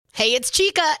Hey, it's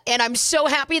Chica, and I'm so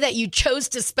happy that you chose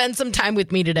to spend some time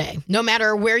with me today. No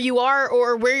matter where you are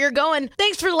or where you're going,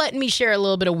 thanks for letting me share a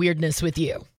little bit of weirdness with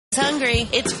you. Hungry.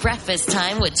 It's breakfast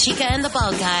time with Chica and the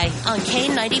Bald Guy on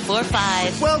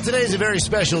K94.5. Well, today's a very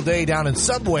special day down in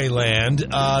Subway Land.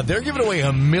 They're giving away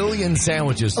 1 million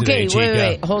sandwiches today, Chica.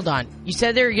 Wait. Hold on. You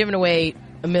said they were giving away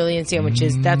 1 million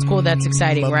sandwiches. That's cool. That's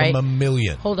exciting, right? 1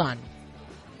 million. Hold on.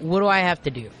 What do I have to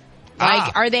do?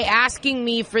 Like, are they asking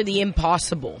me for the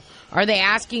impossible? Are they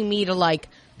asking me to, like,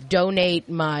 donate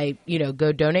my,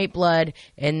 go donate blood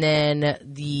and then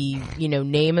the,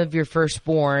 name of your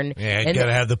firstborn? Yeah, you got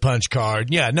to have the punch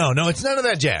card. Yeah, no, it's none of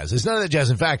that jazz. It's none of that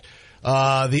jazz. In fact,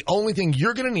 the only thing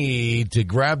you're going to need to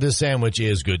grab this sandwich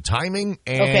is good timing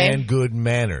and good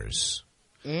manners.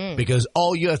 Because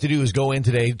all you have to do is go in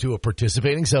today to a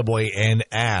participating Subway and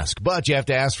ask. But you have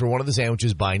to ask for one of the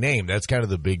sandwiches by name. That's kind of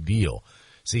the big deal.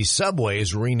 See, Subway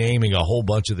is renaming a whole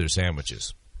bunch of their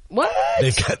sandwiches. What?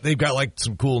 They've got like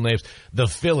some cool names. The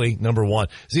Philly, number one.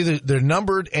 See, they're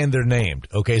numbered and they're named.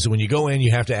 Okay, so when you go in,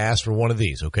 you have to ask for one of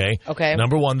these. Okay. Okay.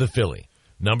 Number one, the Philly.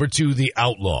 Number two, the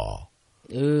Outlaw.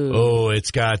 Ooh. Oh,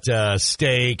 it's got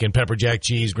steak and pepper jack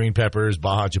cheese, green peppers,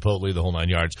 Baja Chipotle, the whole 9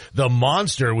 yards. The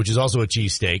Monster, which is also a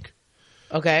cheesesteak.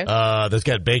 Okay. That's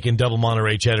got bacon, double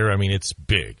Monterey cheddar. I mean, it's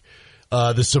big.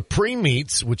 The Supreme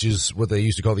Meats, which is what they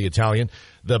used to call the Italian.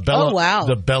 The Bella,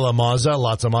 The Bella Mazza,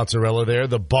 lots of mozzarella there.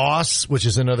 The Boss, which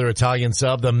is another Italian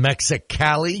sub. The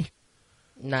Mexicali.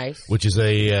 Nice. Which is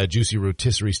a juicy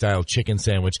rotisserie-style chicken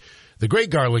sandwich. The Great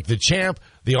Garlic, the Champ,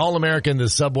 the All-American, the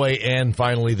Subway, and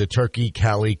finally the Turkey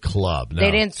Cali Club. Now,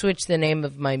 they didn't switch the name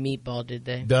of my meatball, did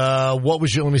they? What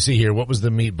was let me see here. What was the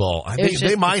meatball?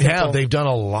 They might have. They've done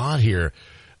a lot here.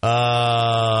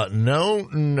 No.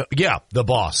 Yeah, the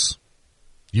Boss.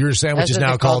 Your sandwich is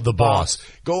now called the Boss.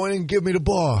 Go in and give me the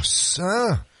Boss.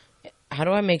 How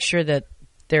do I make sure that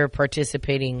they're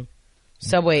participating?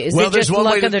 Subway, is it just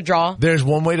luck of the draw? There's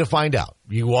one way to find out.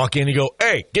 You walk in and you go,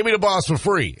 hey, give me the Boss for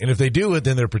free. And if they do it,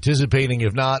 then they're participating.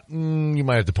 If not, you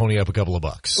might have to pony up a couple of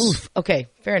bucks. Oof. Okay,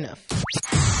 fair enough.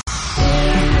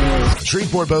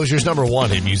 Shreveport Bossier's number one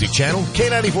hit music channel,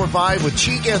 K94.5 with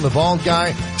Chica and the Bald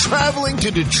Guy, traveling to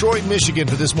Detroit, Michigan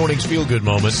for this morning's feel-good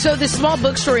moment. So the small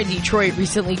bookstore in Detroit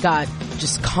recently got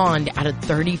just conned out of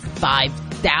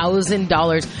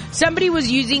 $35,000. Somebody was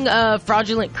using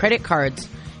fraudulent credit cards,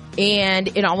 and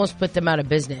it almost put them out of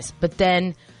business. But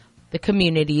then the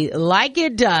community, like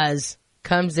it does,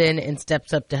 comes in and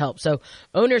steps up to help. So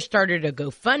owners started a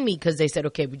GoFundMe because they said,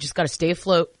 okay, we just got to stay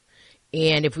afloat.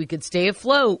 And if we could stay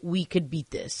afloat, we could beat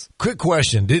this. Quick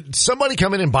question. Did somebody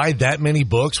come in and buy that many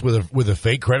books with a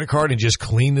fake credit card and just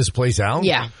clean this place out?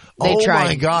 Yeah. They tried. Oh,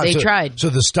 my God. They tried. So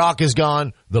the stock is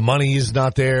gone. The money is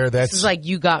not there. This is like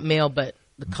You Got Mail, but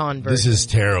the con version. This is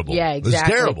terrible. Yeah, exactly. This is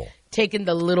terrible. Taking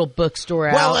the little bookstore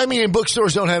out. Well, I mean,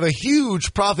 bookstores don't have a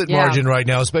huge profit margin right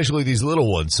now, especially these little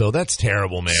ones. So that's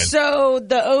terrible, man. So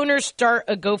the owners start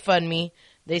a GoFundMe.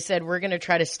 They said, we're going to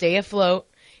try to stay afloat.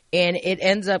 And it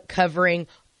ends up covering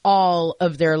all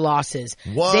of their losses.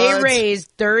 What? They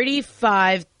raised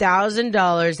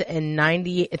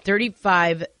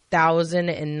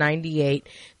 $35,098.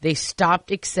 They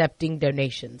stopped accepting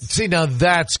donations. See, now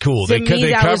that's cool. They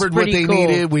covered what they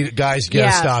needed. Guys, you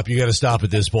got to stop. You got to stop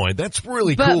at this point. That's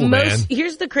really cool, man.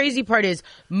 Here's the crazy part is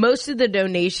most of the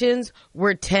donations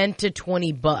were $10 to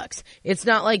 $20. It's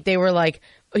not like they were like,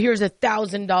 here's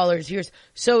 $1,000.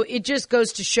 So it just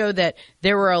goes to show that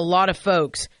there were a lot of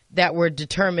folks that were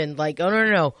determined, like, oh,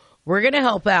 no, we're going to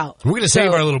help out. We're going to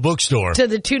save our little bookstore. To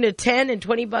the tune of $10 and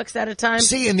 $20 at a time.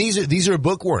 See, and these are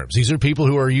bookworms. These are people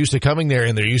who are used to coming there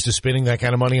and they're used to spending that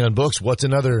kind of money on books. What's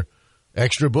another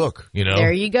extra book,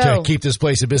 There you go. To keep this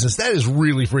place in business. That is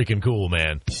really freaking cool,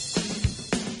 man.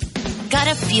 Got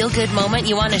a feel-good moment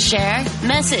you want to share?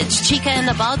 Message Chica and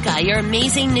the Bald Guy your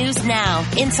amazing news now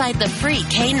inside the free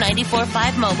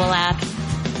K94.5 mobile app.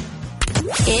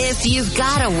 If you've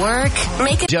got to work,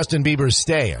 make it. Justin Bieber's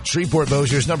Stay on Shreveport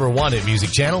Bossier's number one hit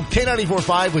music channel,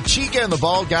 K94.5 with Chica and the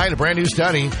Bald Guy in a brand new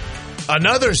study.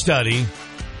 Another study.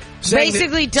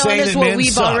 Basically telling us what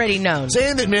we've already known.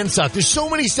 Saying that men suck. There's so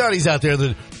many studies out there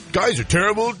that guys are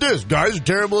terrible at this, guys are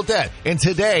terrible at that. And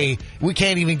today, we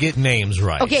can't even get names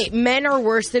right. Okay, men are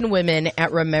worse than women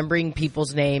at remembering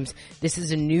people's names. This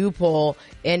is a new poll.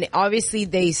 And obviously,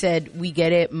 they said, we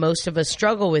get it. Most of us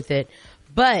struggle with it.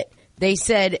 But they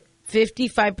said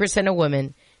 55% of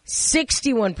women,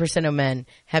 61% of men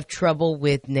have trouble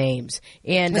with names.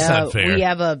 And that's not fair. We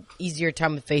have a easier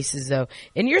time with faces, though.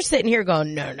 And you're sitting here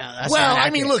going, no, that's well, not accurate.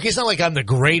 I mean, look, it's not like I'm the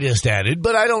greatest at it,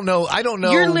 but I don't know.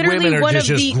 You're literally women one are of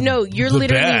just you're literally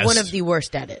best. one of the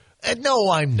worst at it. No,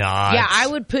 I'm not. Yeah, I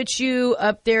would put you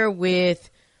up there with.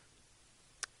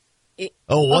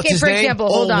 What's his name? Example,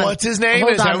 hold on. What's his name?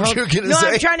 Hold Is that on, what hold- you're going to No,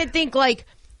 say? I'm trying to think like.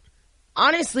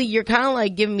 Honestly, you're kind of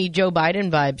like giving me Joe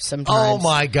Biden vibes sometimes. Oh,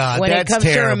 my God. When That's it comes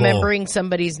terrible. to remembering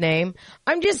somebody's name.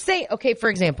 I'm just saying, okay, for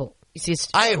example. You see,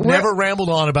 I have never rambled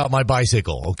on about my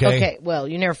bicycle, okay? Okay, well,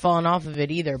 you never fallen off of it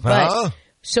either. But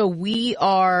so we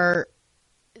are,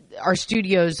 our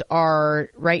studios are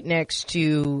right next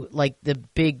to like the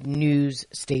big news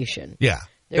station. Yeah.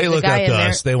 There's They a look guy up to in there-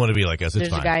 us. They want to be like us. It's There's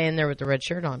fine. a guy in there with the red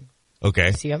shirt on.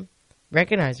 Okay. See him?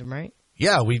 Recognize him, right?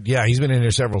 Yeah, he's been in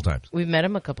here several times. We've met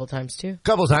him a couple times too.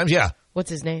 Couple of times, yeah. What's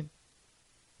his name?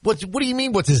 What do you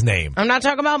mean, what's his name? I'm not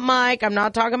talking about Mike. I'm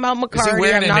not talking about Is he McCarty.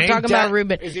 wearing I'm a not name talking tag? about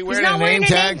Ruben. Is he He's wearing not a wearing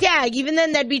name a name tag? tag. Even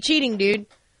then, that'd be cheating, dude.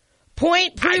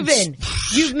 Point proven.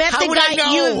 You've met How the would I guy.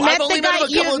 know? You've I've met only the met guy. him a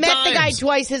couple You've of met the guy times.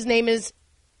 twice. His name is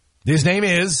His name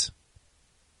is?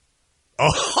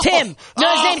 Tim.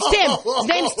 No, his name's Tim. His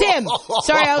name's Tim.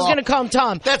 Sorry, I was going to call him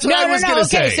Tom. That's what I was gonna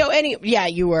Okay, say. so yeah,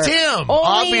 you were. Tim.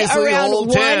 Only Obviously, around old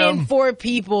 1 Tim. in 4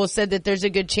 people said that there's a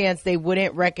good chance they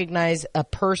wouldn't recognize a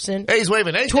person. Hey, he's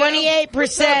waving. Hey, Tim. 28%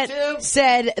 What's up, Tim?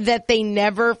 said that they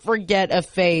never forget a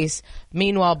face.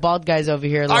 Meanwhile, bald guys over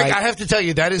here like, I have to tell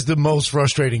you, that is the most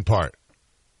frustrating part.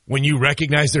 When you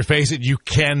recognize their face and you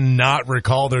cannot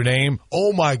recall their name,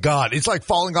 oh my God, it's like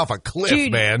falling off a cliff,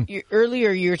 dude, man.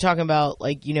 Earlier you were talking about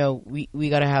like, you know, we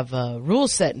got to have a rule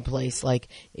set in place. Like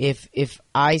if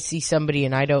I see somebody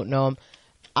and I don't know them,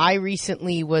 I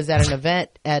recently was at an event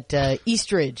at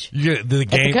Eastridge The game, at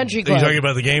the country club. Are you talking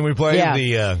about the game we played?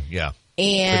 Yeah. Yeah.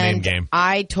 And name game.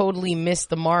 I totally missed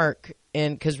the mark,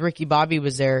 and because Ricky Bobby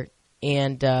was there,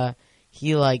 and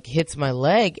he like hits my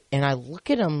leg, and I look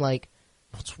at him like,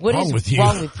 "What wrong is with you?"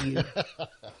 wrong with you?"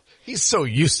 He's so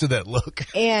used to that look.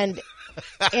 And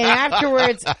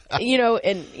afterwards,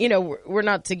 we're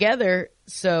not together,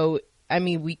 so I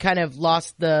mean, we kind of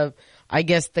lost the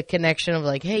connection of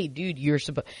like, "Hey, dude, you're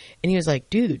supposed," and he was like,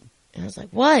 "Dude," and I was like,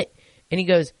 "What?" And he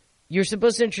goes, "You're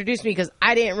supposed to introduce me because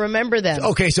I didn't remember them."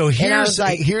 Okay, so And I was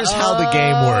here's like, how the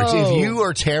game works. "Oh." If you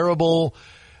are terrible,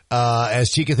 as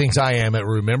Chica thinks I am, at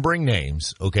remembering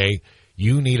names, okay,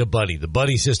 you need a buddy. The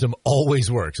buddy system always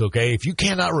works, okay? If you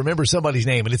cannot remember somebody's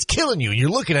name and it's killing you, you're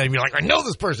looking at him, you're like, I know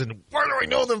this person. Where do I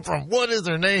know them from? What is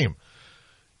their name?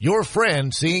 Your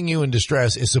friend, seeing you in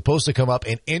distress, is supposed to come up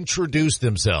and introduce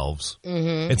themselves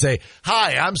and say,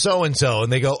 "Hi, I'm so-and-so."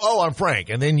 And they go, "Oh, I'm Frank."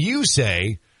 And then you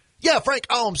say, "Yeah, Frank.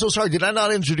 Oh, I'm so sorry. Did I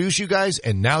not introduce you guys?"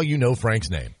 And now you know Frank's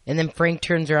name. And then Frank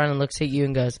turns around and looks at you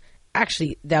and goes,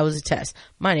 "Actually, that was a test.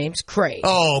 My name's Craig."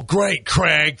 Oh, great,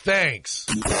 Craig. Thanks.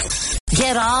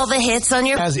 Get all the hits on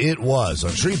your As it was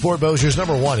on Shreveport Bossier's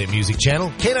 #1 hit music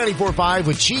channel, K94.5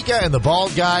 with Chica and the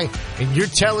Bald Guy. And you're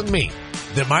telling me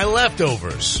that my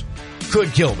leftovers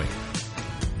could kill me.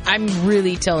 I'm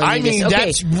really telling you I mean, this. Okay.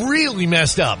 that's really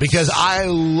messed up because I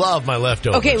love my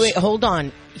leftovers. Okay, wait, hold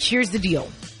on. Here's the deal.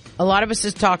 A lot of us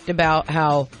has talked about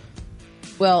how,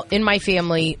 well, in my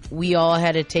family, we all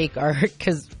had to take our,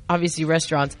 because obviously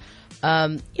restaurants,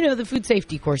 the food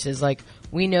safety courses. Like,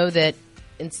 we know that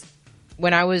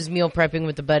when I was meal prepping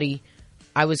with a buddy,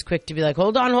 I was quick to be like,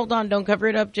 hold on, don't cover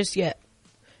it up just yet.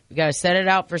 We got to set it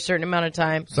out for a certain amount of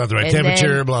time. It's not the right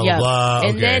temperature, blah, blah, blah.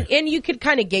 And Okay. then you could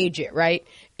kind of gauge it, right?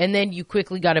 And then you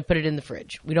quickly got to put it in the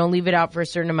fridge. We don't leave it out for a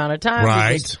certain amount of time.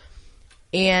 Right.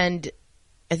 And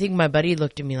I think my buddy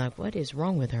looked at me like, what is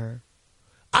wrong with her?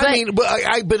 But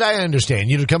I understand.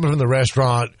 You know, coming from the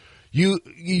restaurant, you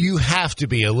have to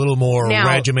be a little more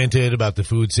regimented about the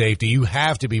food safety. You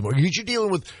have to be more. You're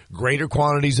dealing with greater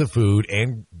quantities of food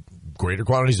and greater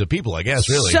quantities of people, I guess,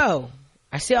 really. So,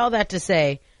 I say all that to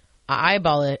say, I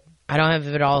eyeball it. I don't have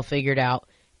it all figured out.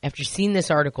 After seeing this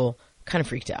article, kind of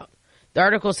freaked out. The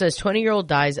article says 20-year-old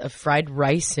dies of fried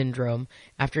rice syndrome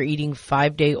after eating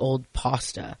 5-day-old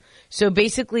pasta. So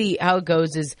basically how it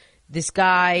goes is this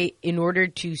guy, in order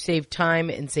to save time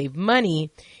and save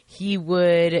money, he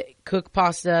would cook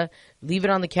pasta, leave it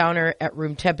on the counter at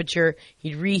room temperature.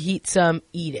 He'd reheat some,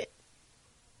 eat it.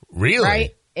 Really?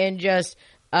 Right? And just,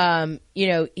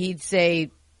 he'd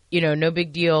say, no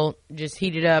big deal. Just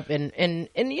heat it up, and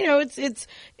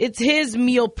it's his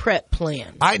meal prep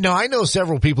plan. I know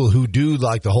several people who do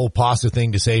like the whole pasta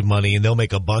thing to save money, and they'll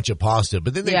make a bunch of pasta,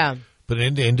 but then they put it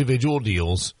into individual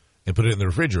deals and put it in the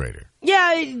refrigerator.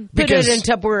 Yeah, put it in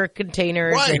Tupperware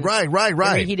containers. Right. And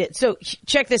reheat it. So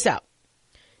check this out.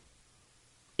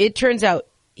 It turns out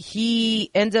he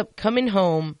ends up coming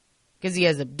home because he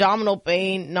has abdominal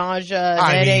pain, nausea,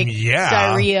 headache,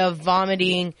 diarrhea,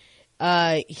 vomiting.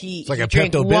 It's like a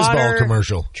drank Pepto-Bismol water,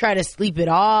 commercial. Try to sleep it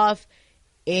off,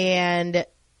 and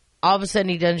All of a sudden,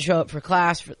 he doesn't show up for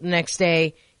class. For the next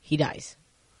day, he dies.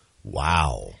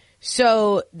 Wow.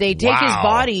 So they take his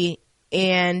body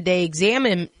and they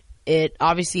examine it,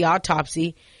 obviously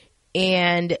autopsy,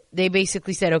 and they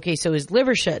basically said, okay, so his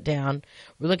liver shut down.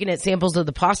 We're looking at samples of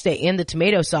the pasta and the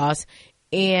tomato sauce,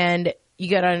 and you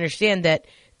got to understand that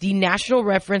the National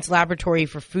Reference Laboratory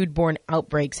for Foodborne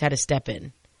Outbreaks had to step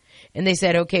in. And they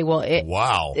said, okay, well,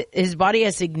 his body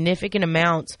has significant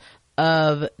amounts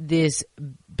of this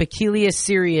Bacillus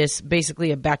cereus,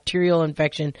 basically a bacterial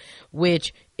infection,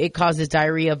 which it causes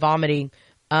diarrhea, vomiting.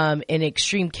 In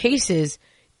extreme cases,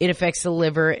 it affects the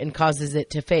liver and causes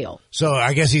it to fail. So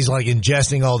I guess he's like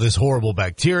ingesting all this horrible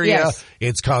bacteria. Yes.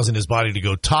 It's causing his body to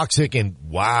go toxic, and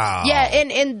wow. Yeah,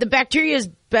 and the bacteria is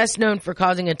best known for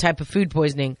causing a type of food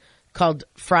poisoning called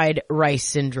fried rice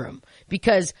syndrome,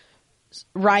 because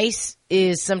rice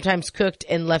is sometimes cooked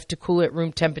and left to cool at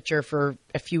room temperature for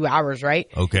a few hours, right?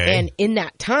 Okay. And in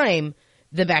that time,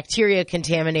 the bacteria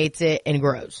contaminates it and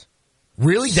grows.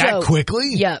 Really? That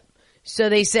quickly? Yep. So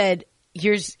they said,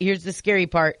 here's the scary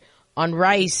part. On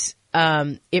rice,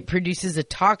 it produces a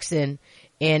toxin,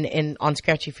 and on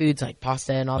scratchy foods like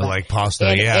pasta and all that. Like pasta,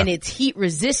 and it's heat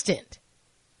resistant.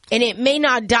 And it may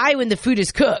not die when the food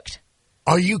is cooked.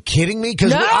 Are you kidding me?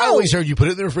 Because I always heard you put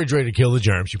it in the refrigerator to kill the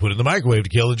germs. You put it in the microwave to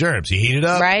kill the germs. You heat it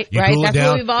up. Right, you right. cool That's it down.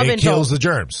 what we've all it been kills told. the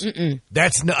germs.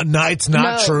 That's it's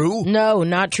not true. No,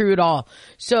 not true at all.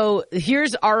 So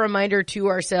here's our reminder to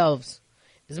ourselves.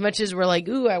 As much as we're like,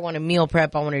 ooh, I want to meal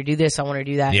prep. I want to do this. I want to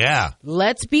do that. Yeah.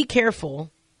 Let's be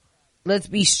careful. Let's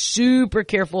be super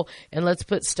careful, and let's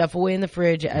put stuff away in the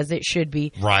fridge as it should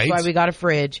be. Right. That's why we got a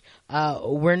fridge.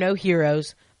 We're no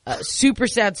heroes. Super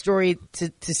sad story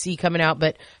to see coming out,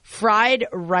 but fried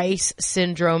rice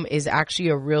syndrome is actually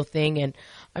a real thing. And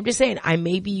I'm just saying, I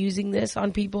may be using this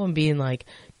on people and being like,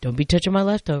 don't be touching my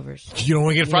leftovers. You don't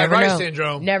want to get fried rice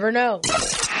syndrome. Never know.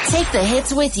 Take the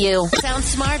hits with you. Sound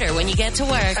smarter when you get to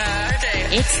work.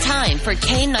 It's time for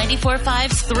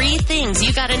K94.5's 3 things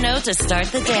you gotta know to start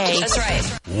the day. That's right.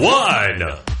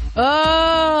 1.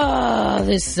 Oh,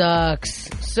 this sucks.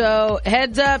 So,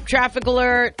 heads up, traffic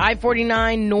alert,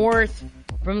 I-49 north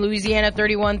from Louisiana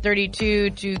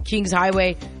 3132 to Kings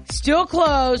Highway. Still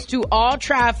closed to all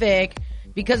traffic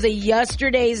because of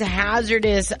yesterday's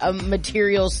hazardous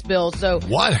material spill. So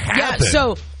what happened? Yeah,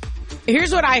 so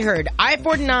here's what I heard.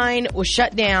 I-49 was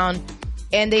shut down,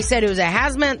 and they said it was a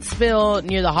hazmat spill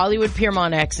near the Hollywood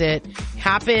Piermont exit.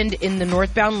 Happened in the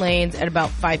northbound lanes at about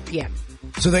 5 p.m.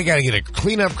 So they got to get a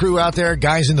cleanup crew out there,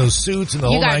 guys in those suits and the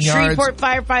whole 9 yards. You got Shreveport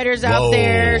firefighters out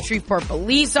there, Shreveport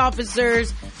police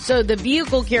officers. So the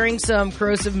vehicle carrying some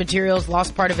corrosive materials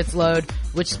lost part of its load,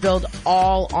 which spilled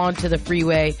all onto the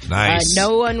freeway. Nice.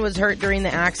 No one was hurt during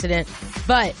the accident.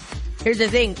 But here's the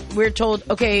thing. We're told,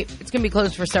 okay, it's going to be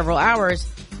closed for several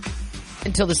hours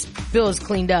until the spill is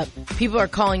cleaned up. People are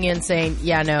calling in saying,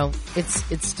 yeah, no, it's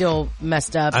still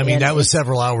messed up. I mean, that was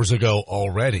several hours ago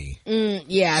already.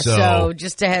 Yeah, so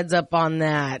just a heads up on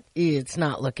that. It's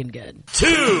not looking good.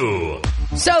 2.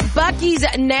 So Buc-ee's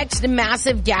next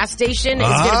massive gas station is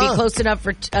going to be close enough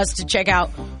for us to check out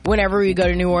whenever we go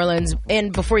to New Orleans.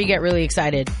 And before you get really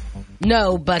excited,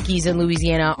 no, Buc-ee's in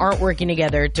Louisiana aren't working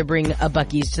together to bring a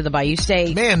Buc-ee's to the Bayou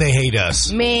State. Man, they hate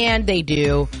us. Man, they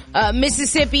do.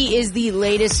 Mississippi is the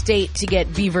latest state to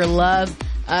get beaver love.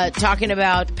 Talking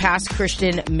about past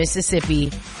Christian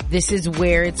Mississippi, this is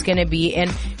where it's going to be,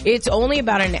 and it's only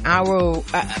about an hour.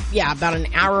 About an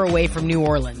hour away from New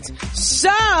Orleans. So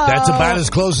that's about as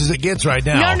close as it gets right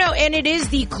now. No, and it is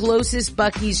the closest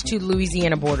Buc-ee's to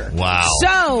Louisiana border. Wow.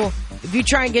 So if you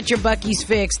try and get your Buc-ee's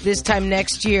fixed this time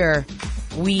next year,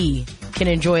 we can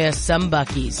enjoy us some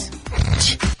Buc-ee's.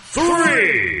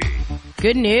 3.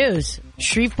 Good news.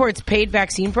 Shreveport's paid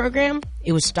vaccine program,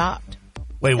 it was stopped.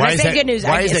 Wait, why is that good news?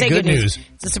 Why is that good news?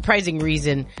 It's a surprising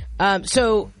reason.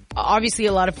 So obviously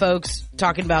a lot of folks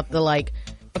talking about the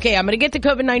okay, I'm going to get the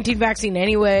COVID-19 vaccine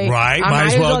anyway. Right,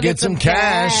 might as well get some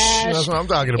cash. That's what I'm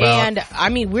talking about. And I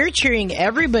mean, we're cheering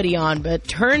everybody on, but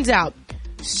turns out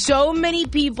so many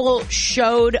people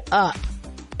showed up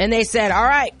and they said, all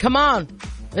right, come on.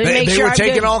 They were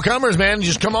taking all comers, man.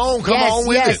 Just come on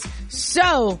with it.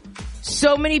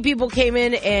 So many people came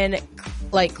in and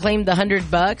claimed the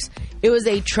 $100. It was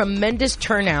a tremendous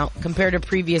turnout compared to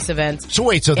previous events. So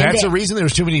wait, that's the reason there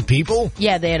was too many people?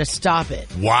 Yeah, they had to stop it.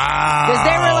 Wow. Because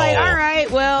they were like, all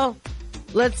right, well,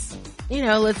 let's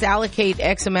allocate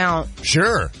X amount.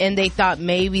 Sure. And they thought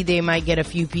maybe they might get a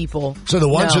few people. So the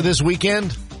ones for this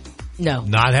weekend? No.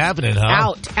 Not happening, huh?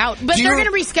 Out. But they're going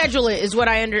to reschedule it is what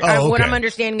what I'm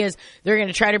understanding is they're going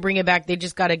to try to bring it back. They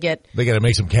just got to they got to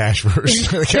make some cash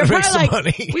first. They got to make some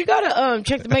money. We got to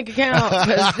check the bank account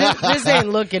because this ain't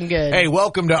looking good. Hey,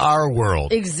 welcome to our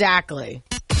world. Exactly.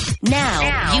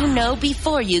 Now, you know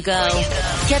before you go.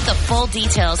 Get the full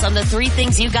details on the 3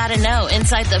 things you gotta know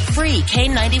inside the free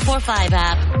K94.5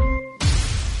 app.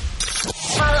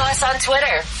 Follow us on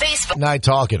Twitter, Facebook. Night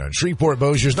Talking on Shreveport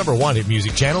Bossier's #1 hit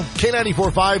music channel,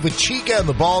 K94.5 with Chica and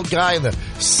the Bald Guy, and the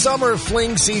summer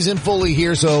fling season fully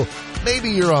here, so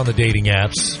maybe you're on the dating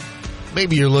apps.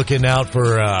 Maybe you're looking out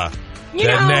for that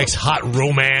next hot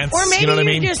romance. Or maybe you know what I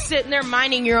mean? You're just sitting there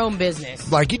minding your own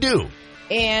business. Like you do.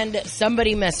 And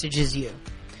somebody messages you.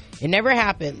 It never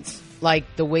happens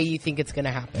like the way you think it's going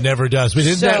to happen. Never does. But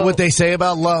isn't that what they say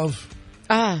about love?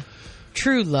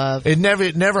 True love. It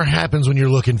never happens when you're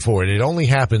looking for it. It only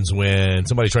happens when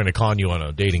somebody's trying to con you on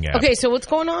a dating app. Okay, so what's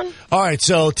going on? All right,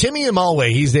 so Timmy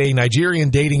Imolwe, he's a Nigerian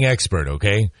dating expert,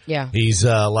 okay? Yeah. He's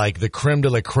like the creme de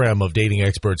la creme of dating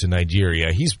experts in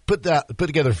Nigeria. He's put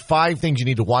together 5 things you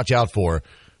need to watch out for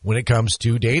when it comes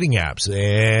to dating apps.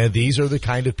 And these are the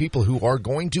kind of people who are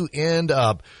going to end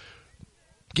up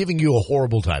giving you a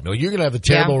horrible time. Now, you're going to have a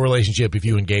terrible relationship if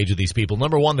you engage with these people.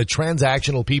 Number 1, the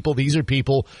transactional people. These are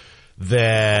people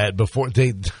that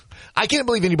I can't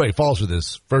believe anybody falls for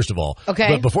this, first of all. Okay.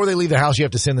 But before they leave the house, you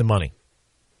have to send them money.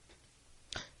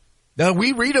 Now,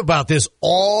 we read about this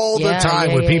all the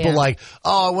time with people like,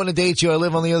 oh, I want to date you. I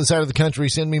live on the other side of the country.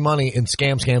 Send me money. And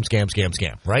scam,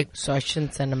 right? So I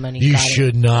shouldn't send them money. You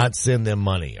should not send them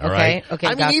money, all right? Okay,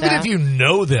 I mean, even if you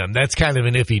know them, that's kind of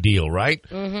an iffy deal, right?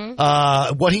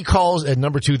 Mm-hmm. What he calls, at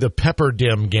number 2, the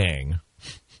Pepperdim Gang.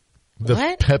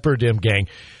 The Pepperdim Gang.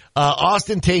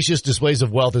 Ostentatious displays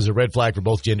of wealth is a red flag for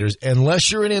both genders.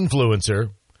 Unless you're an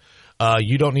influencer,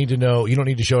 you don't need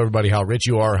to show everybody how rich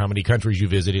you are or how many countries you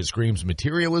visit. It screams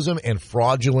materialism and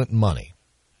fraudulent money.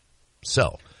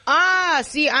 So.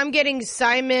 See, I'm getting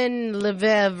Simon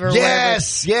Leviv or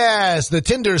yes, whatever. Yes, the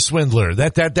Tinder swindler.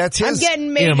 That's his I'm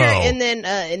getting Major MO. and then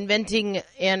Inventing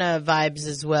Anna vibes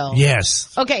as well.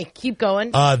 Yes. Okay, keep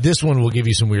going. This one will give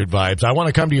you some weird vibes. I want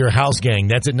to come to your house gang.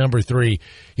 That's at number 3.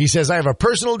 He says, I have a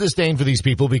personal disdain for these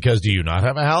people because do you not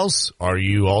have a house? Are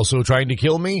you also trying to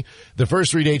kill me? The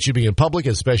first 3 dates should be in public,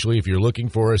 especially if you're looking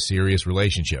for a serious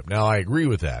relationship. Now, I agree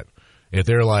with that. If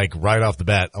they're like right off the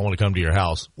bat, I want to come to your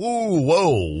house. Ooh,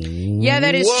 whoa. Yeah,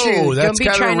 that is true. That's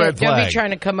kind of a red flag. Don't be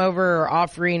trying to come over or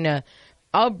offering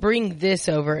I'll bring this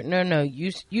over. No,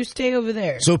 you stay over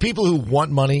there. So people who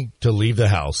want money to leave the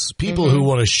house, people who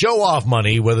want to show off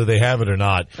money, whether they have it or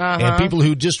not, and people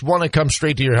who just want to come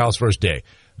straight to your house first day.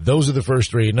 Those are the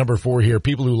first 3. Number 4 here,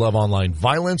 people who love online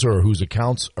violence or whose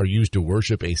accounts are used to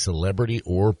worship a celebrity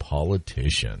or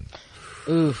politician.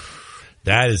 Oof.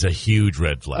 That is a huge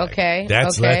red flag. Okay.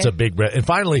 That's a big red. And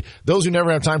finally, those who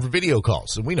never have time for video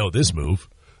calls. And we know this move.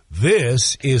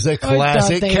 This is a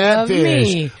classic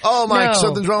catfish. Oh, Mike,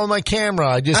 something's wrong with my camera.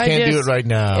 I just can't do it right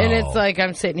now. And it's like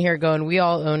I'm sitting here going, we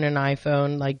all own an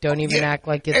iPhone. Like, don't even act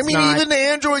like it's not. Even the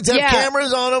Androids have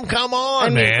cameras on them. Come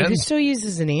on, man. Who still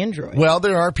uses an Android? Well,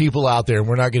 there are people out there, and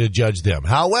we're not going to judge them.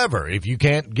 However, if you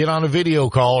can't get on a video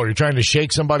call or you're trying to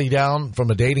shake somebody down from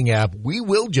a dating app, we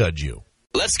will judge you.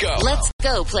 Let's go. Let's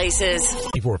go places.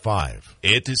 4-5.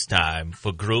 It is time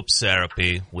for group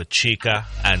therapy with Chica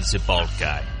and the Bald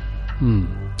Guy.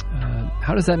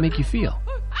 How does that make you feel?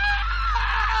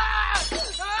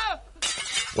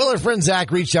 Well, our friend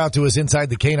Zach reached out to us inside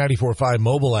the K94.5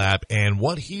 mobile app, and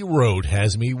what he wrote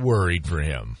has me worried for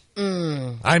him.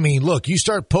 I mean, look, you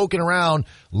start poking around,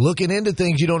 looking into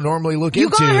things you don't normally look into. You're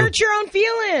going to hurt your own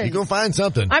feelings. You're going to find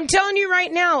something. I'm telling you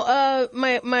right now,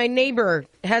 my neighbor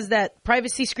has that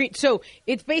privacy screen. So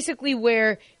it's basically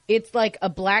where it's like a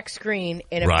black screen,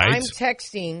 and if I'm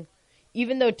texting,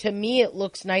 even though to me it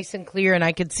looks nice and clear and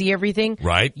I could see everything,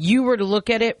 you were to look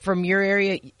at it from your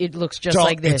area, it looks just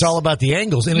like this. It's all about the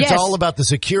angles, and it's all about the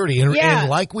security. And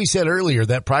like we said earlier,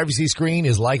 that privacy screen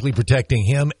is likely protecting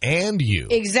him and you.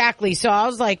 Exactly. So I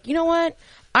was like, you know what?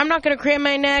 I'm not going to cram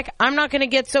my neck. I'm not going to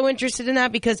get so interested in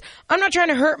that because I'm not trying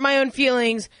to hurt my own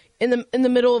feelings in the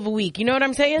middle of a week. You know what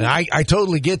I'm saying? I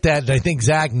totally get that. And I think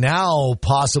Zach now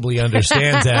possibly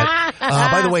understands that.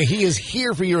 By the way, he is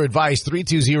here for your advice,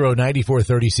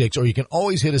 320-9436, or you can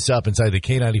always hit us up inside the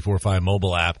K94.5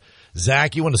 mobile app.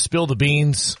 Zach, you want to spill the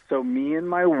beans? So me and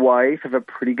my wife have a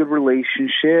pretty good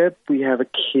relationship. We have a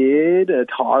kid, a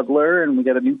toddler, and we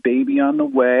got a new baby on the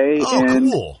way. Oh,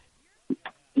 and cool.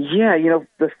 Yeah,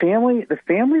 the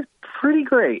family's pretty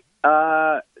great.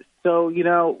 So,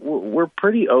 we're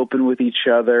pretty open with each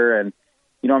other, and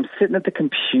I'm sitting at the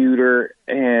computer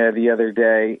the other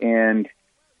day, and,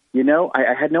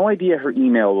 I had no idea her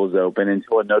email was open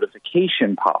until a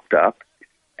notification popped up.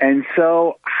 And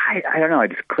so, I don't know, I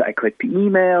clicked the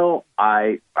email,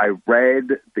 I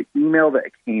read the email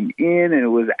that came in, and it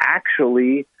was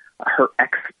actually her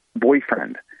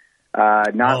ex-boyfriend.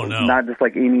 Not just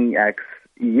like any ex.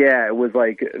 Yeah, it was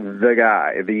like the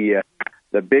guy,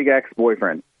 the big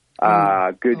ex-boyfriend.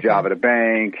 Good job at a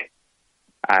bank.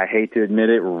 I hate to admit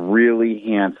it, really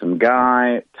handsome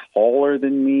guy, taller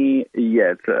than me.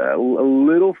 Yeah, it's a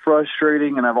little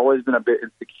frustrating, and I've always been a bit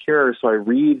insecure, so I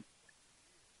read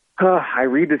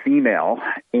this email,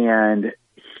 and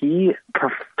he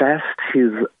professed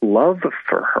his love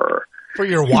for her. For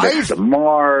your wife? He missed the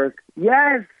mark.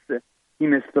 Yes. He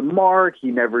missed the mark. He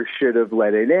never should have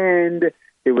let it end.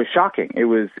 It was shocking. It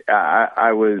was,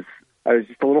 I was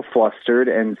just a little flustered,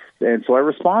 and so I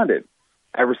responded.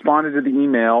 I responded to the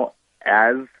email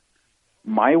as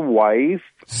my wife.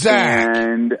 Zach.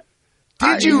 And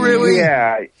did you really?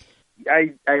 Yeah.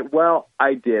 I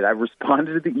did. I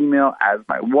responded to the email as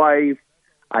my wife.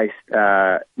 I,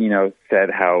 said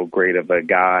how great of a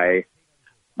guy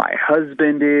my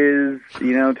husband is,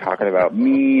 talking about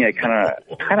me. I kind of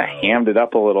hammed it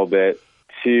up a little bit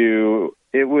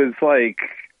it was like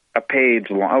a page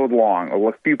long. It was long,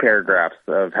 a few paragraphs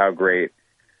of how great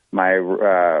my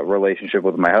relationship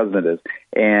with my husband is.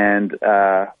 And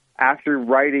after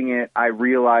writing it, I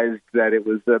realized that it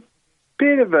was a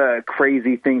bit of a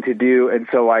crazy thing to do, and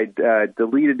so I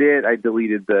deleted it. I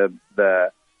deleted the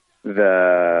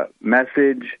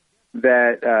message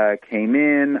that came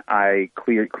in. I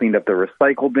cleaned up the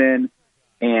recycle bin,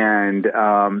 and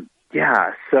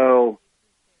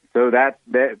so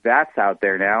that's out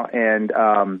there now. And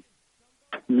I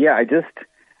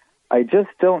just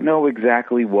don't know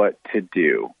exactly what to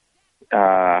do.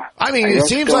 It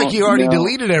seems like you already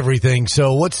deleted everything.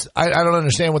 So I don't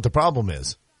understand what the problem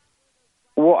is.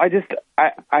 Well, I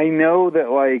know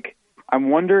that, like, I'm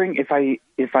wondering if I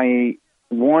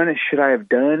one, should I have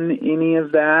done any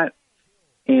of that?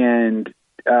 And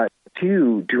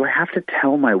two, do I have to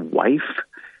tell my wife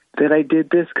that I did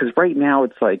this? Because right now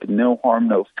it's like no harm,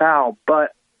 no foul.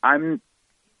 But I'm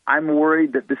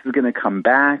worried that this is going to come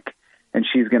back, and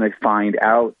she's going to find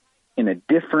out in a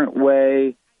different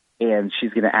way, and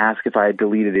she's going to ask if I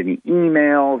deleted any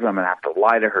emails. I'm going to have to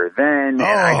lie to her then. And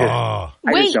I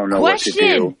just don't know what to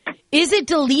do. Is it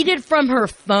deleted from her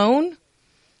phone?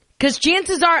 Because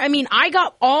chances are, I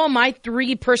got all my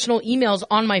 3 personal emails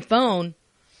on my phone,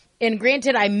 and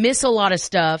granted, I miss a lot of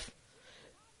stuff.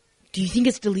 Do you think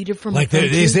it's deleted from her phone?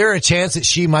 Is there a chance that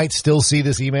she might still see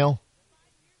this email?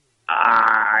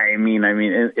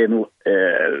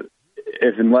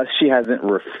 Unless she hasn't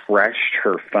refreshed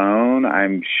her phone,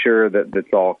 I'm sure that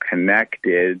it's all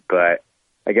connected, but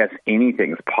I guess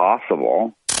anything's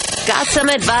possible. Got some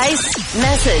advice?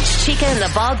 Message Chica and the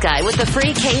Bald Guy with the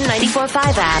free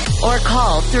K94.5 app or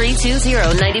call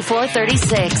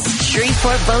 320-9436.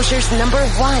 Shreveport Bossier's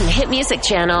 #1 hit music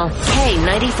channel,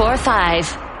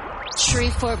 K94.5.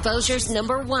 Shreveport Bossier's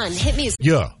 #1 hit music.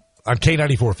 Yeah, on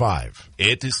K94.5.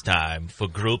 It is time for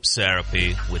group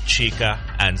therapy with Chica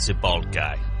and the Bald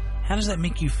Guy. How does that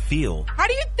make you feel? How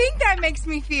do you think that makes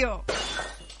me feel?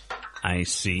 I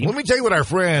see. Let me tell you what our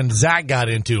friend Zach got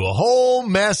into. A whole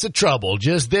mess of trouble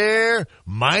just there,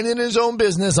 minding his own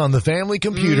business on the family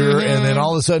computer, and then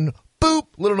all of a sudden, boop,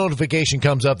 little notification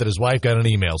comes up that his wife got an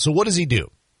email. So what does he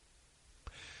do?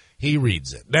 He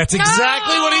reads it. That's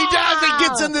exactly what he does. He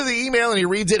gets into the email and he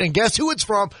reads it, and guess who it's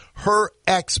from? Her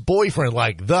ex-boyfriend,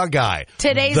 like the guy.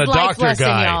 Today's the life lesson,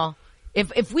 guy. y'all.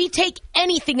 If we take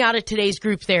anything out of today's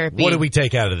group therapy. What do we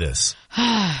take out of this?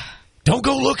 Don't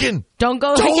go looking. Don't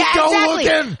go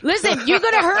looking. Listen, you're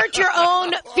going to hurt your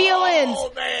own feelings.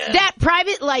 Oh, man. That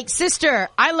private, sister,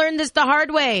 I learned this the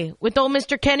hard way with old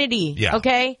Mr. Kennedy. Yeah.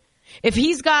 Okay? If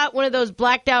he's got one of those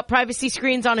blacked out privacy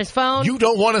screens on his phone. You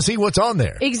don't want to see what's on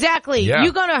there. Exactly. Yeah.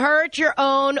 You're going to hurt your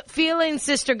own feelings,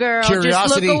 sister girl. Curiosity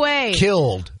Just look away.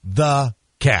 Killed the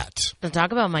cat. Don't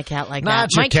talk about my cat like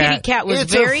Not that. your My cat. kitty cat was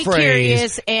It's very a phrase.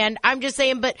 curious, and I'm just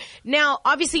saying, but now,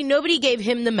 obviously, nobody gave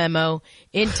him the memo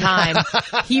in time.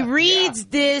 He reads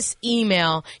this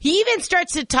email. He even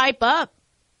starts to type up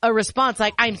a response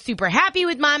like, I'm super happy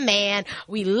with my man.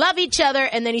 We love each other.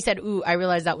 And then he said, ooh, I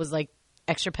realized that was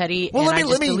extra petty, and I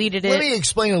just deleted it. Let me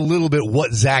explain a little bit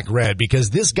what Zach read, because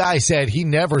this guy said he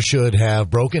never should have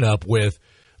broken up with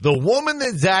the woman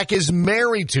that Zach is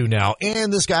married to now,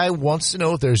 and this guy wants to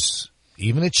know if there's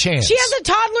even a chance. She has a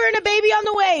toddler and a baby on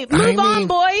the way. Move on,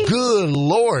 boy. Good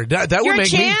Lord. That would Your make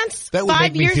chance me, that would 5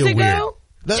 make me years feel ago?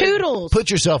 weird. Toodles.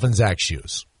 Put yourself in Zach's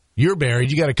shoes. You're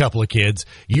married. You got a couple of kids.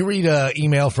 You read an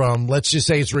email from, let's just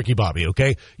say it's Ricky Bobby,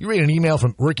 okay? You read an email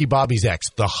from Ricky Bobby's ex,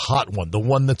 the hot one, the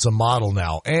one that's a model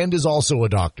now and is also a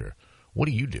doctor. What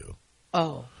do you do?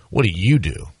 Oh. What do you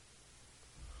do?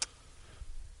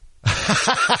 Here's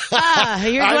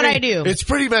what I do. It's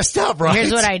pretty messed up, right?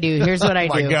 Here's what I do. Oh,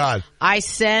 my God. I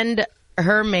send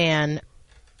her man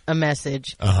a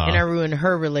message, and I ruin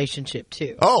her relationship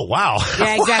too. Oh, wow.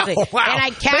 Yeah, exactly. Wow. And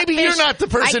I catfish, maybe you're not the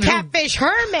person I catfish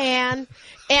her man,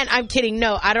 and I'm kidding.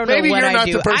 No, I don't maybe know what I do.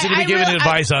 Maybe you're not the person to be giving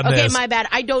advice on this. Okay, my bad.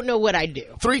 I don't know what I do.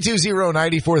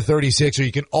 320-9436, or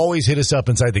you can always hit us up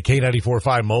inside the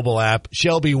K94.5 mobile app.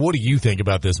 Shelby, what do you think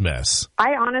about this mess?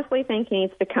 I honestly think he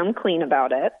needs to come clean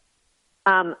about it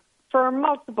for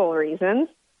multiple reasons.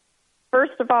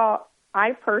 First of all,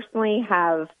 I personally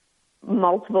have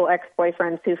multiple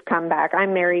ex-boyfriends who've come back.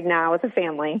 I'm married now with a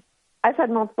family. I've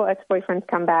had multiple ex-boyfriends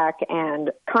come back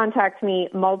and contact me,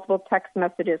 multiple text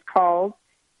messages, calls.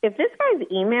 If this guy's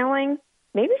emailing,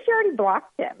 maybe she already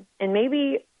blocked him. And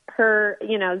maybe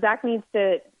Zach needs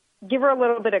to give her a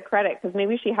little bit of credit because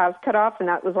maybe she has cut off and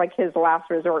that was like his last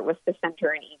resort was to send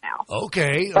her an email.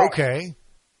 Okay.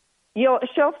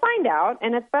 She'll find out,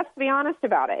 and it's best to be honest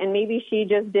about it. And maybe she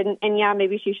just didn't, and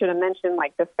maybe she should have mentioned,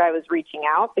 like, this guy was reaching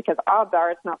out, because odds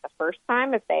are it's not the first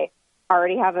time. If they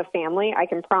already have a family, I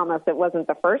can promise it wasn't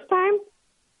the first time.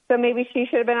 So maybe she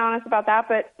should have been honest about that,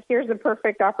 but here's the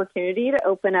perfect opportunity to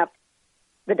open up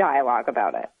the dialogue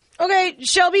about it. Okay,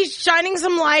 Shelby's shining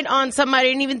some light on something I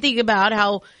didn't even think about,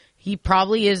 how he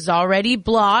probably is already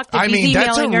blocked. I mean,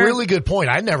 that's a really good point.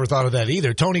 I never thought of that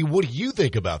either. Tony, what do you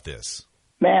think about this?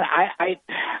 Man,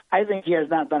 I think he has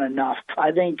not done enough.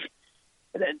 I think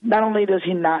not only does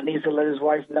he not need to let his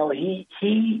wife know, he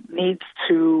needs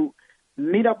to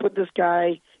meet up with this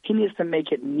guy. He needs to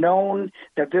make it known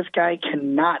that this guy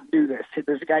cannot do this.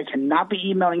 This guy cannot be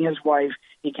emailing his wife.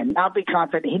 He cannot be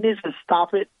contacting. He needs to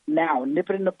stop it now, nip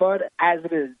it in the bud as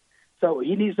it is. So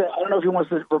he needs to, I don't know if he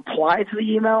wants to reply to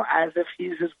the email as if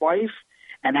he's his wife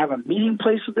and have a meeting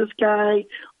place with this guy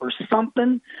or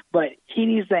something, but he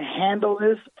needs to handle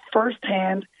this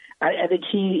firsthand. I think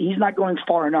he's not going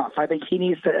far enough. I think he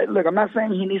needs to, look, I'm not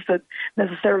saying he needs to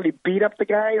necessarily beat up the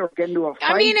guy or get into a fight.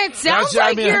 I mean, it sounds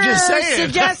like you're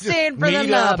suggesting for them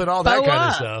to up and all that kind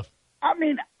of stuff. I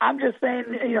mean, I'm just saying,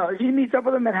 if he meets up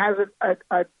with him and has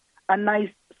a nice,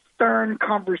 stern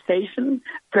conversation,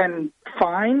 then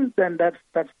fine, then that's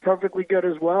perfectly good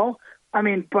as well. I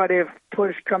mean, but if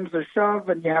push comes to shove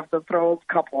and you have to throw a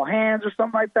couple of hands or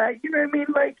something like that, you know what I mean?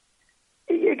 Like,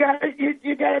 you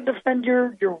gotta defend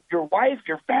your wife,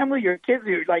 your family, your kids.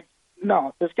 You're like,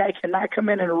 no, this guy cannot come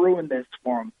in and ruin this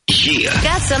for him. Yeah.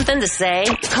 Got something to say?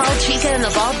 Call Chica and the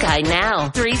Bald Guy now.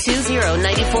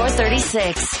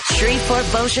 320-9436. Shreveport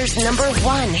Bossier's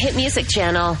 #1 hit music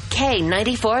channel,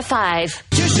 K94.5.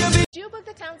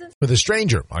 With a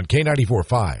stranger on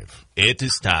K94.5. It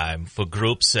is time for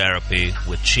group therapy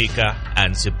with Chica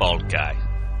and the Bald Guy.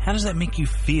 How does that make you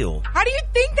feel? How do you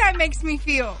think that makes me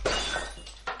feel?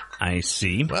 I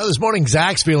see. Well, this morning,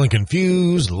 Zach's feeling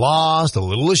confused, lost, a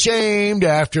little ashamed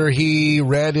after he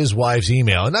read his wife's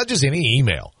email. And not just any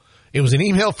email. It was an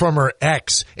email from her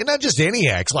ex. And not just any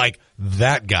ex, like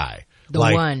that guy. The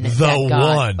one that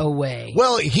got away.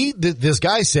 Well, this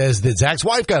guy says that Zach's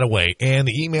wife got away. And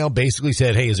the email basically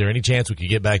said, hey, is there any chance we could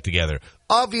get back together?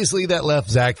 Obviously, that left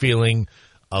Zach feeling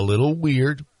a little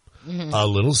weird. Mm-hmm. A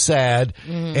little sad,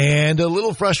 and a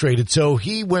little frustrated. So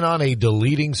he went on a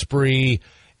deleting spree,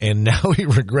 and now he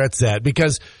regrets that.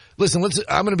 Because, listen,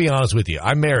 I'm going to be honest with you.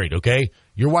 I'm married, okay?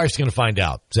 Your wife's going to find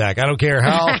out. Zach, I don't care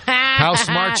how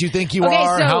smart you think you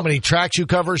are, so how many tracks you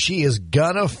cover. She is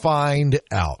going to find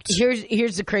out.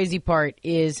 Here's the crazy part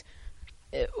is...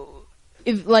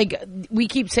 like we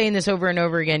keep saying this over and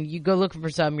over again, you go looking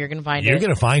for something, you're going to find it. You're going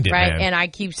to find it, right? Man. And I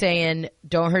keep saying,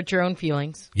 don't hurt your own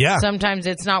feelings. Yeah. Sometimes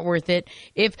it's not worth it.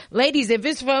 If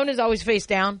his phone is always face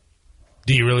down,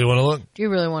 do you really want to look? Do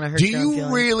you really want to hurt your own feelings? Do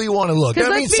you really want to look? I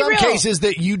mean, some real. cases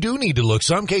that you do need to look.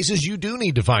 Some cases you do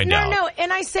need to find out. No,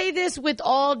 and I say this with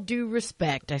all due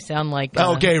respect. I sound like...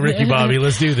 okay, Ricky Bobby,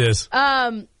 let's do this. You're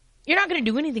not going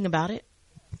to do anything about it.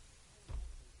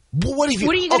 What are you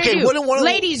going to do?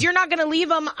 Ladies, you're not going to leave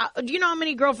them. Do you know how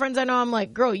many girlfriends I know? I'm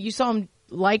like, girl, you saw him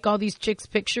like all these chicks'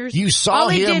 pictures? You saw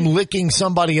him licking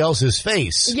somebody else's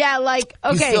face. Yeah, like,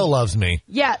 okay. He still loves me.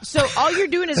 Yeah, so all you're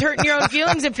doing is hurting your own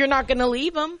feelings if you're not going to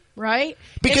leave them, right?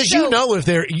 Because so, if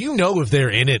they're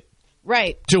in it.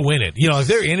 Right. To win it. If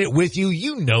they're in it with you,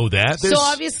 you know that. So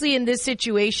obviously in this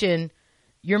situation,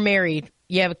 you're married,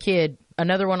 you have a kid,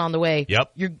 another one on the way.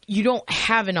 Yep. You don't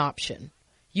have an option.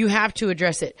 You have to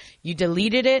address it. You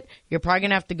deleted it. You're probably going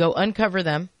to have to go uncover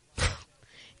them.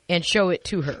 and show it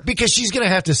to her. Because she's going to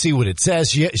have to see what it says.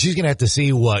 She's going to have to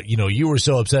see what, you were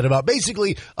so upset about.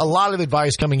 Basically, a lot of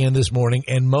advice coming in this morning,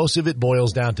 and most of it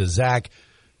boils down to, Zach,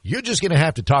 you're just going to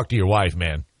have to talk to your wife,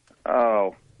 man.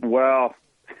 Oh, well,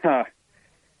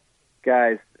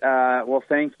 guys, well,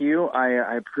 thank you.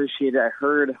 I appreciate it. I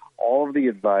heard all of the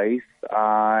advice.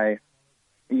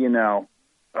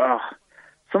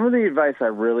 Some of the advice I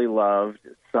really loved.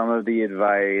 Some of the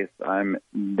advice I'm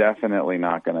definitely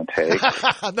not going to take.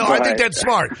 No, I think that's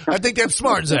smart. I think that's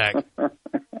smart, Zach.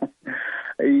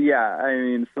 Yeah, I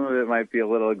mean, some of it might be a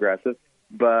little aggressive,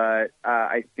 but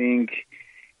I think,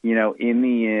 in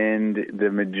the end, the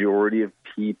majority of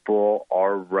people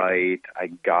are right. I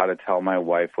got to tell my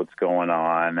wife what's going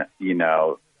on.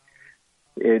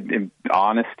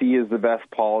 Honesty is the best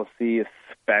policy,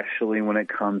 especially when it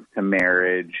comes to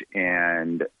marriage.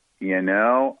 And,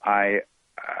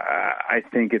 I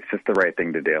think it's just the right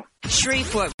thing to do.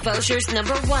 Shreveport Bossier's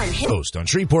 #1 hit. Host on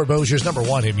Shreveport Bossier's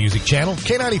 #1 hit music channel,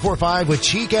 K94.5 with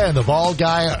Chica and the Bald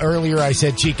Guy. Earlier I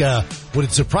said, Chica, would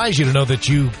it surprise you to know that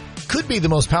you could be the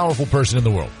most powerful person in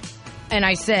the world? And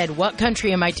I said, what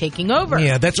country am I taking over?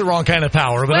 Yeah, that's the wrong kind of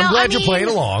power, but I'm glad you're playing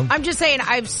along. I'm just saying,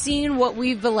 I've seen what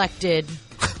we've elected.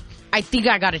 I think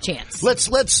I got a chance. Let's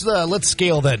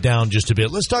scale that down just a bit.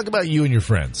 Let's talk about you and your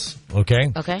friends,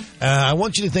 okay? Okay. I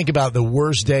want you to think about the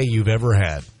worst day you've ever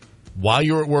had. While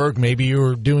you were at work, maybe you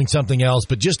were doing something else,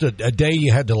 but just a day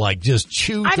you had to just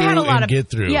chew through and get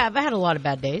through. Yeah, I've had a lot of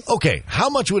bad days. Okay, how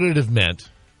much would it have meant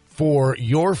for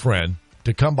your friend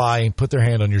to come by and put their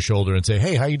hand on your shoulder and say,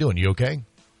 hey, how you doing? You okay?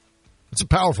 It's a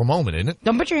powerful moment, isn't it?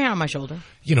 Don't put your hand on my shoulder.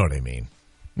 You know what I mean.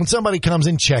 When somebody comes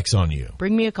and checks on you.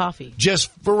 Bring me a coffee.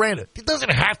 Just for random. It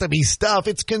doesn't have to be stuff.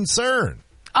 It's concern.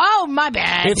 Oh, my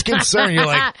bad. It's concern. You're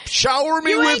like, shower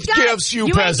me with gifts, you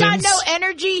peasants. You ain't got no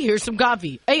energy? Here's some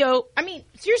coffee. Ayo. I mean,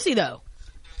 seriously, though.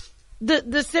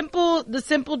 The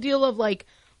simple deal of when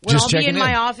just I'll be in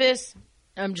my office,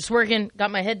 I'm just working,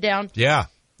 got my head down. Yeah.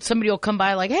 Somebody will come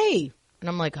by hey. And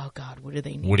I'm like, oh, God, what do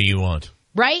they need? What do you want?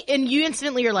 Right? And you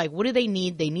instantly are like, what do they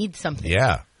need? They need something.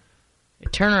 Yeah. I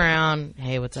turn around,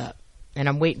 hey, what's up? And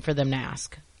I'm waiting for them to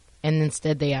ask. And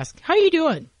instead they ask, how you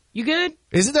doing? You good?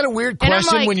 Isn't that a weird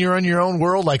question when you're in your own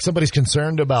world? Like somebody's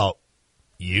concerned about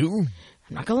you?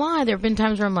 I'm not going to lie. There have been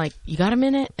times where I'm like, you got a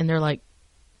minute? And they're like,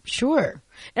 sure.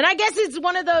 And I guess it's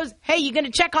one of those, hey, you going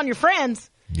to check on your friends?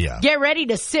 Yeah. Get ready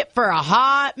to sit for a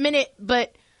hot minute.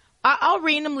 But I'll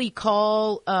randomly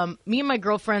call me and my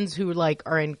girlfriends who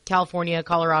are in California,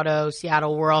 Colorado,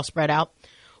 Seattle. We're all spread out.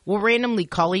 We'll randomly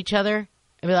call each other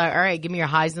and be like, all right, give me your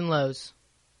highs and lows.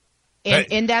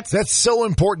 And that's so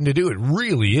important to do. It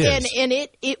really is. And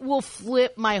it will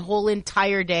flip my whole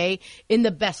entire day in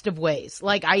the best of ways.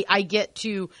 I get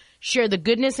to share the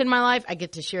goodness in my life. I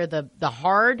get to share the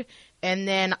hard. And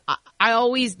then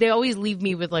they always leave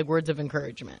me with words of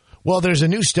encouragement. Well, there's a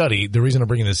new study. The reason I'm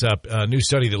bringing this up, a new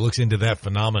study that looks into that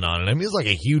phenomenon. And I mean, it's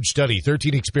a huge study,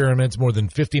 13 experiments, more than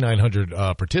 5,900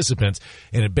 participants.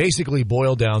 And it basically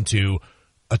boiled down to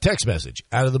a text message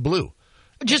out of the blue.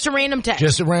 Just a random text.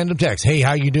 Just a random text. Hey,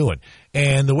 how you doing?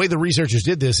 And the way the researchers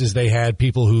did this is they had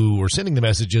people who were sending the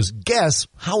messages guess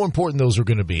how important those were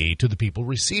going to be to the people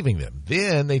receiving them.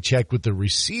 Then they checked with the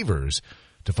receivers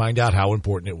to find out how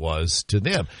important it was to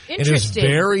them. And it was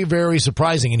very, very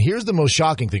surprising. And here's the most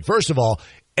shocking thing. First of all,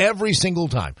 every single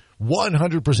time,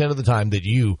 100% of the time that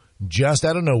you just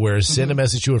out of nowhere send a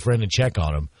message to a friend and check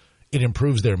on them, it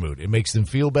improves their mood. It makes them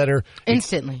feel better.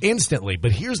 Instantly. Instantly.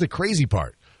 But here's the crazy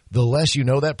part. The less you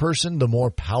know that person, the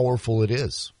more powerful it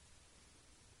is.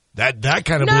 That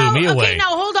kind of blew me away. Okay,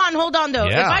 now hold on though.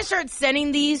 Yeah. If I start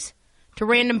sending these to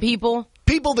random people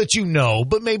that you know,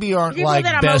 but maybe aren't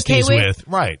besties with.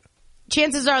 Right.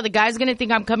 Chances are the guy's going to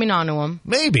think I'm coming on to him.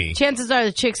 Maybe. Chances are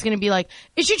the chick's going to be like,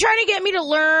 is she trying to get me to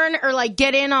learn or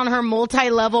get in on her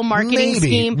multi-level marketing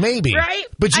scheme? Maybe. Right?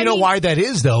 But you know why that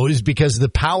is, though, is because the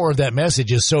power of that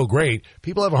message is so great.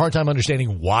 People have a hard time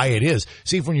understanding why it is.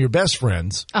 See, when you're best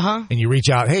friends and you reach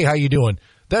out, hey, how you doing?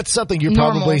 That's something you're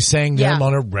probably saying to them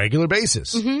on a regular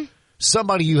basis. Mm-hmm.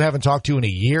 Somebody you haven't talked to in a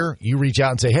year, you reach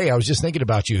out and say, hey, I was just thinking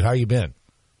about you. How you been?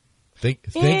 Think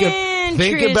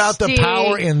about the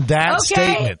power in that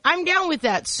statement. I'm down with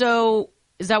that. So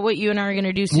is that what you and I are going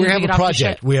to do? We have a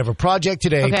project. We have a project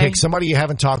today. Okay. Pick somebody you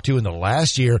haven't talked to in the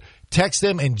last year. Text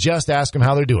them and just ask them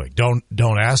how they're doing. Don't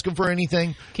ask them for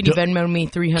anything. Can you Venmo me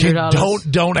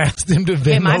 $300? Don't ask them to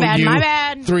Venmo you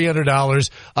 $300.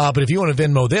 But if you want to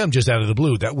Venmo them just out of the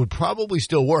blue, that would probably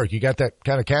still work. You got that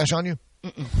kind of cash on you?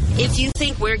 Mm-mm. If you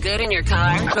think we're good in your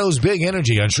car. Those Big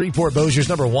Energy on Shreveport Bossier's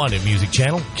 #1 in music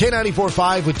channel.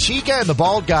 K94.5 with Chica and the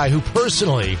Bald Guy, who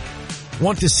personally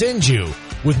want to send you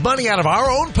with money out of our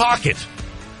own pocket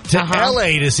to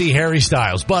L.A. to see Harry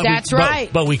Styles. But That's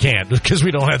right. But we can't because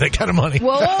we don't have that kind of money.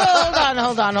 Whoa,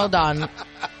 hold on.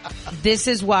 This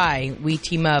is why we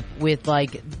team up with,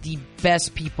 like, the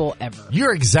best people ever.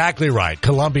 You're exactly right.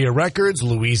 Columbia Records,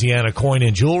 Louisiana Coin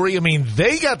and Jewelry. I mean,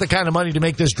 they got the kind of money to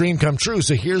make this dream come true.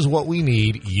 So here's what we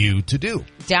need you to do.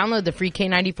 Download the free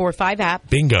K94.5 app.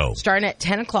 Bingo. Starting at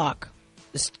 10 o'clock.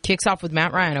 This kicks off with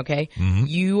Matt Ryan, okay? Mm-hmm.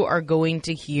 You are going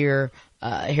to hear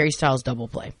Harry Styles double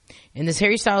play. And this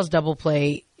Harry Styles double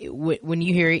play, when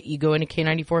you hear it, you go into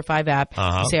K94.5 app.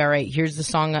 You say, all right, here's the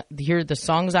song. Here are the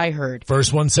songs I heard.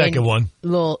 First one, second one.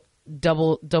 Little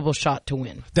double shot to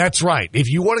win. That's right. If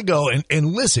you want to go, and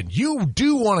listen, you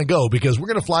do want to go because we're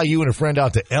going to fly you and a friend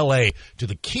out to L.A. to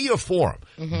the Kia Forum.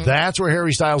 Mm-hmm. That's where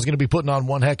Harry Styles is going to be putting on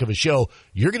one heck of a show.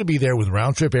 You're going to be there with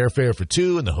round-trip airfare for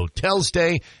two and the hotel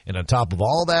stay. And on top of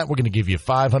all that, we're going to give you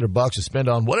 $500 to spend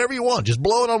on whatever you want. Just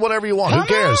blow it on whatever you want. Who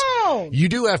cares? You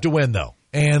do have to win, though.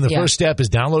 And the first step is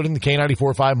downloading the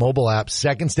K94.5 mobile app.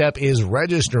 Second step is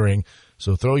registering.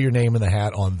 So throw your name in the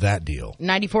hat on that deal.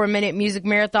 94-minute music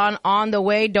marathon on the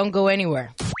way. Don't go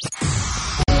anywhere.